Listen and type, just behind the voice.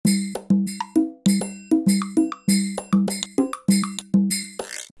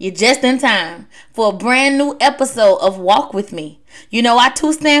You're just in time for a brand new episode of Walk With Me. You know, I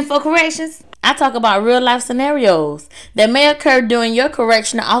too stand for corrections. I talk about real life scenarios that may occur during your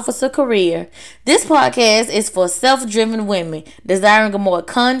correctional officer career. This podcast is for self-driven women desiring a more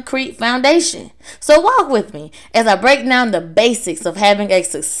concrete foundation. So walk with me as I break down the basics of having a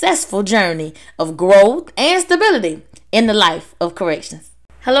successful journey of growth and stability in the life of corrections.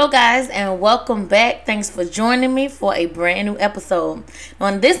 Hello guys, and welcome back. Thanks for joining me for a brand new episode.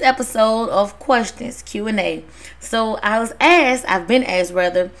 On this episode of questions Q&A, so I've been asked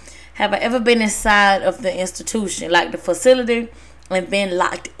rather, have I ever been inside of the institution, like the facility, and been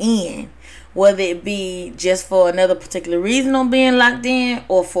locked in, whether it be just for another particular reason on being locked in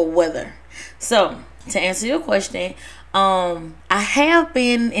or for weather. So to answer your question, I have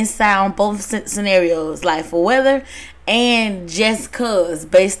been inside on both scenarios, like for weather and just cause,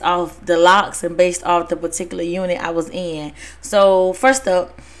 based off the locks and based off the particular unit I was in. So first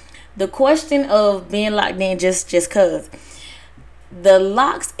up, the question of being locked in just cause. The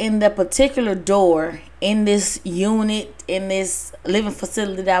locks in the particular door in this unit, in this living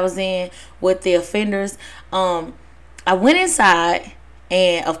facility that I was in with the offenders, I went inside.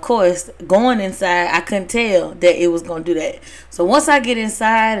 And of course, going inside, I couldn't tell that it was going to do that. So once I get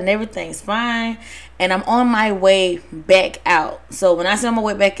inside and everything's fine, and I'm on my way back out. So when I say on my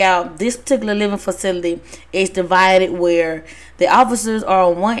way back out, this particular living facility is divided where the officers are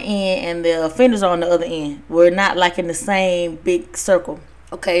on one end and the offenders are on the other end. We're not like in the same big circle.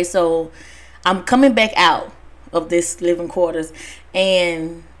 Okay, so I'm coming back out of this living quarters,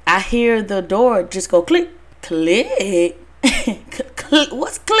 and I hear the door just go click, click.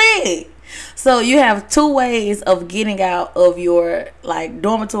 What's click? So you have two ways of getting out of your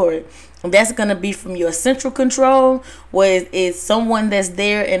dormitory. That's gonna be from your central control, where it's someone that's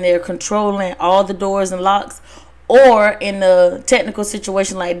there and they're controlling all the doors and locks, or in a technical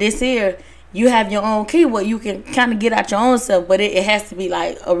situation like this here, you have your own key where you can kind of get out your own self, but it has to be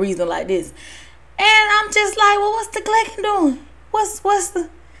like a reason like this. And I'm just like, well, what's the clicking doing? What's the?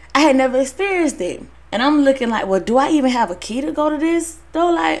 I had never experienced it. And I'm looking like, well, do I even have a key to go to this?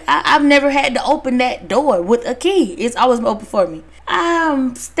 Though, like, I've never had to open that door with a key. It's always been open for me.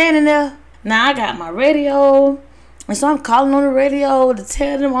 I'm standing there. Now, I got my radio. And so I'm calling on the radio to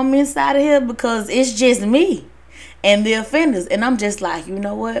tell them I'm inside of here because it's just me and the offenders. And I'm just like, you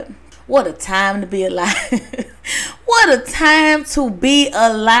know what? What a time to be alive. What a time to be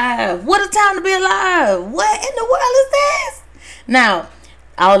alive. What a time to be alive. What in the world is this? Now,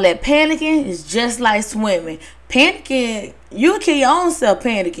 all that panicking is just like swimming. Panicking, you kill your own self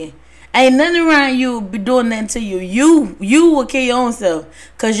panicking. Ain't nothing around you be doing nothing to you. You will kill your own self.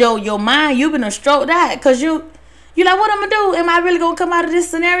 Cause your mind, you been a stroked out. Cause you like, what I'm gonna do? Am I really gonna come out of this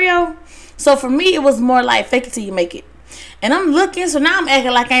scenario? So for me, it was more like fake it till you make it. And I'm looking, so now I'm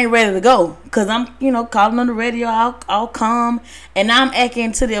acting like I ain't ready to go. Cause I'm, calling on the radio, all calm. And now I'm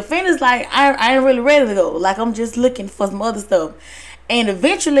acting to the offenders like I ain't really ready to go. Like I'm just looking for some other stuff. And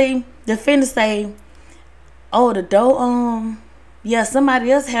eventually, the offenders say, oh, the door, yeah, somebody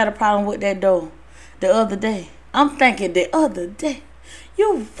else had a problem with that door the other day. I'm thinking the other day.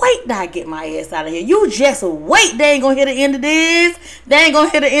 You wait till I get my ass out of here. You just wait. They ain't gonna hear the end of this. They ain't gonna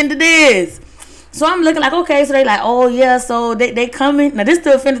hear the end of this. So I'm looking like, okay, so they like, oh, yeah, so they coming. Now, this is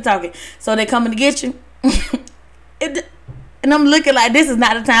the offender talking. So they coming to get you. And I'm looking like this is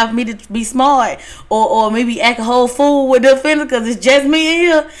not the time for me to be smart or maybe act a whole fool with the offender because it's just me in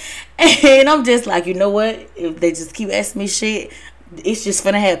here. And I'm just like, you know what? If they just keep asking me shit, it's just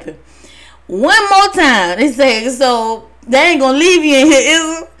finna happen. One more time, they say, so they ain't gonna leave you in here,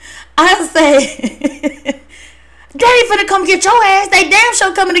 is it? I say, they ain't finna come get your ass. They damn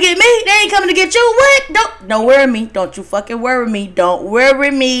sure coming to get me. They ain't coming to get you. What? Don't worry me. Don't you fucking worry me. Don't worry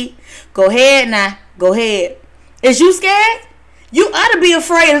me. Go ahead now. Go ahead. Is you scared? You ought to be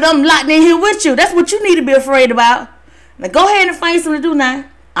afraid of them locked in here with you. That's what you need to be afraid about. Now go ahead and find something to do now.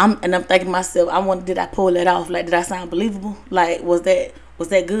 I'm thinking to myself, did I pull that off? Like, did I sound believable? Like, was that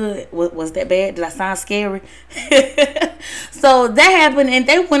good? Was that bad? Did I sound scary? So that happened, and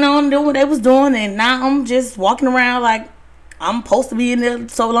they went on doing what they was doing, and now I'm just walking around like I'm supposed to be in there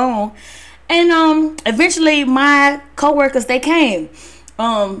so long. And eventually my coworkers, they came.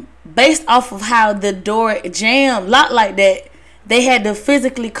 Based off of how the door jammed, locked like that, they had to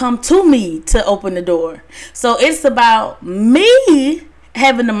physically come to me to open the door. So it's about me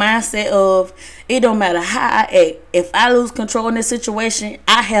having the mindset of it don't matter how I act. If I lose control in this situation,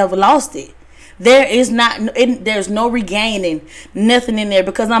 I have lost it. There's no regaining nothing in there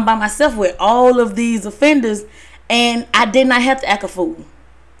because I'm by myself with all of these offenders, and I did not have to act a fool.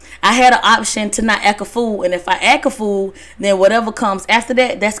 I had an option to not act a fool, and if I act a fool, then whatever comes after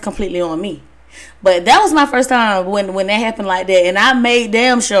that, that's completely on me. But that was my first time when that happened like that, and I made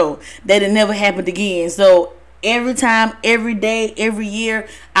damn sure that it never happened again. So every time, every day, every year,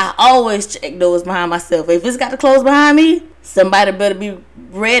 I always check doors behind myself. If it's got to close behind me, somebody better be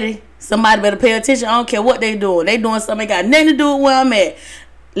ready. Somebody better pay attention. I don't care what they doing. They doing something that got nothing to do with where I'm at.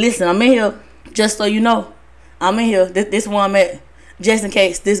 Listen, I'm in here, just so you know. I'm in here. This where I'm at. Just in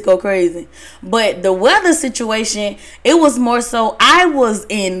case this go crazy. But the weather situation, it was more so I was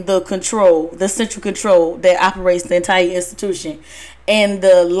in the control, the central control that operates the entire institution. And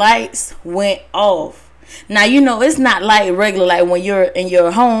the lights went off. Now, you know, it's not like regular, like when you're in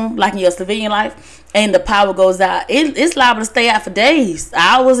your home, like in your civilian life, and the power goes out. It's liable to stay out for days,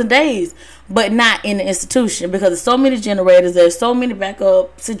 hours and days, but not in the institution because there's so many generators, there's so many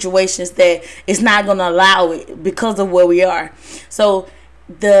backup situations that it's not going to allow it because of where we are. So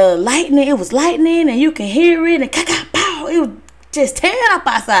the lightning, it was lightning, and you can hear it, and pow, it was just tearing up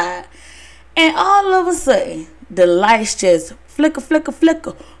outside. And all of a sudden, the lights just flicker, flicker,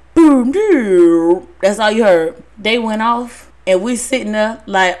 flicker. Boom, boom. That's all you heard. They went off, and we sitting there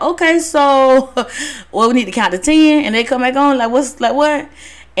like, okay, so well, we need to count to 10, and they come back on like what?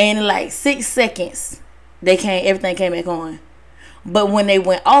 And in like 6 seconds, everything came back on. But when they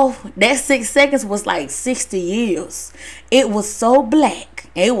went off, that 6 seconds was like 60 years. It was so black.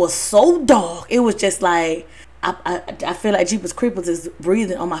 It was so dark. It was just like I feel like Jeepers Creepers is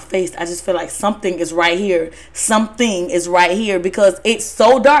breathing on my face. I just feel like something is right here. Something is right here because it's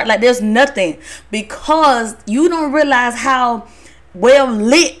so dark. Like there's nothing. Because you don't realize how well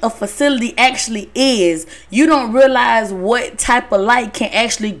lit a facility actually is. You don't realize what type of light can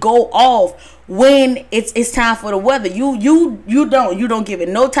actually go off when it's time for the weather. You don't give it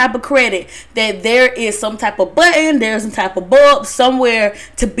no type of credit that there is some type of button, there's some type of bulb somewhere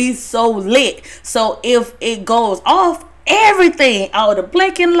to be so lit. So if it goes off, everything, all the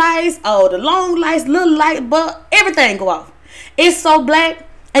blinking lights, all the long lights, little light bulb, everything go off. It's so black,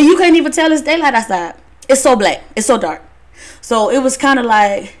 and you can't even tell it's daylight outside. It's so black. It's so dark. So it was kind of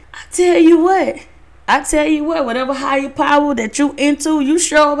like, I tell you what, whatever higher power that you into, you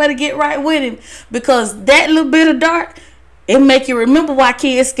sure better get right with him. Because that little bit of dark, it make you remember why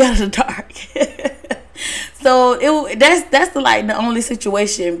kids scared of the dark. So that's the only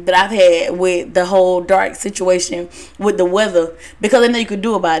situation that I've had with the whole dark situation with the weather. Because I know you can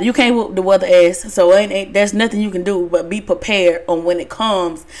do about it. You can't whoop the weather ass. So there's nothing you can do but be prepared on when it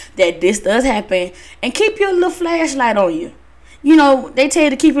comes that this does happen. And keep your little flashlight on you. You know, they tell you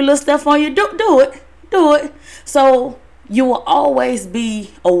to keep your little stuff on you. Do it. So you will always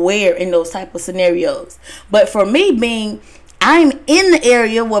be aware in those type of scenarios. But for me, I'm in the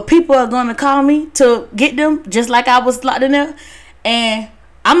area where people are going to call me to get them, just like I was locked in there. And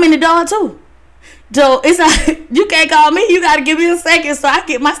I'm in the dark too. So it's like, you can't call me. You got to give me a second so I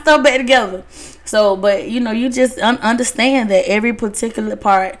get my stuff back together. So, but, you know, you just understand that every particular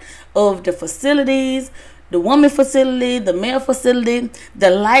part of the facilities, the woman facility, the male facility, the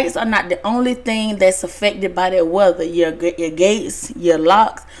lights are not the only thing that's affected by that weather. Your gates, your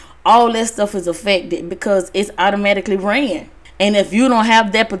locks, all that stuff is affected because it's automatically ran. And if you don't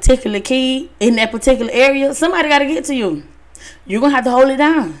have that particular key in that particular area, somebody got to get to you. You're going to have to hold it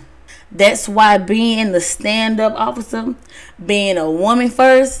down. That's why being the stand-up officer, being a woman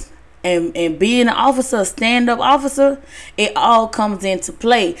first, and being an officer, a stand-up officer, it all comes into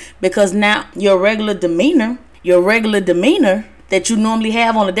play. Because now your regular demeanor that you normally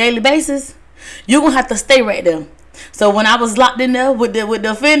have on a daily basis, you're going to have to stay right there. So when I was locked in there with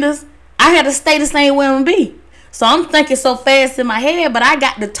the offenders, I had to stay the same way I'm be. So I'm thinking so fast in my head, but I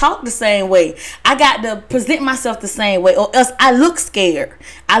got to talk the same way. I got to present myself the same way, or else I look scared.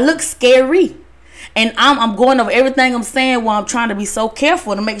 I look scary. And I'm going over everything I'm saying while I'm trying to be so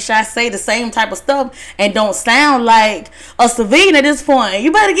careful to make sure I say the same type of stuff and don't sound like a civilian at this point. You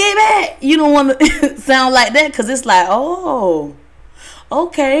better get back. You don't want to sound like that because it's like, oh,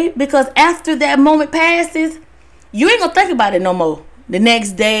 okay. Because after that moment passes, you ain't going to think about it no more. The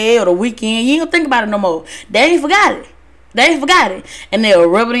next day or the weekend, you ain't going to think about it no more. They ain't forgot it. And they'll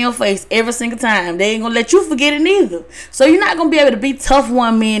rub it in your face every single time. They ain't going to let you forget it neither. So you're not going to be able to be tough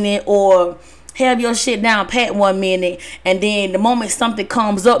 1 minute or have your shit down pat 1 minute, and then the moment something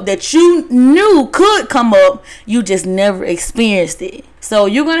comes up that you knew could come up, you just never experienced it. So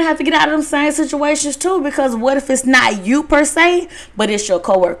you're gonna have to get out of them same situations too, because what if it's not you per se, but it's your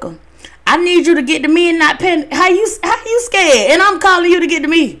coworker? I need you to get to me and not panic. How you scared? And I'm calling you to get to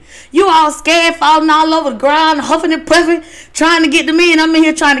me. You all scared, falling all over the ground, huffing and puffing, trying to get to me, and I'm in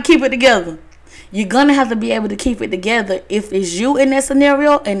here trying to keep it together. You're going to have to be able to keep it together if it's you in that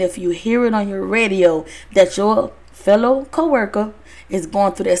scenario and if you hear it on your radio that your fellow coworker is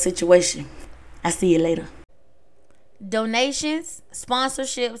going through that situation. I see you later. Donations,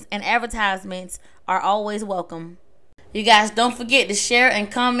 sponsorships, and advertisements are always welcome. You guys don't forget to share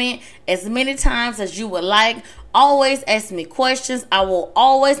and comment as many times as you would like. Always ask me questions. I will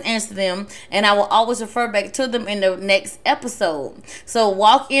always answer them, and I will always refer back to them in the next episode. So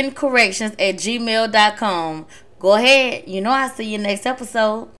walkincorrections@gmail.com. Go ahead. You know I'll see you next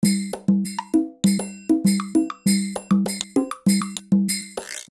episode.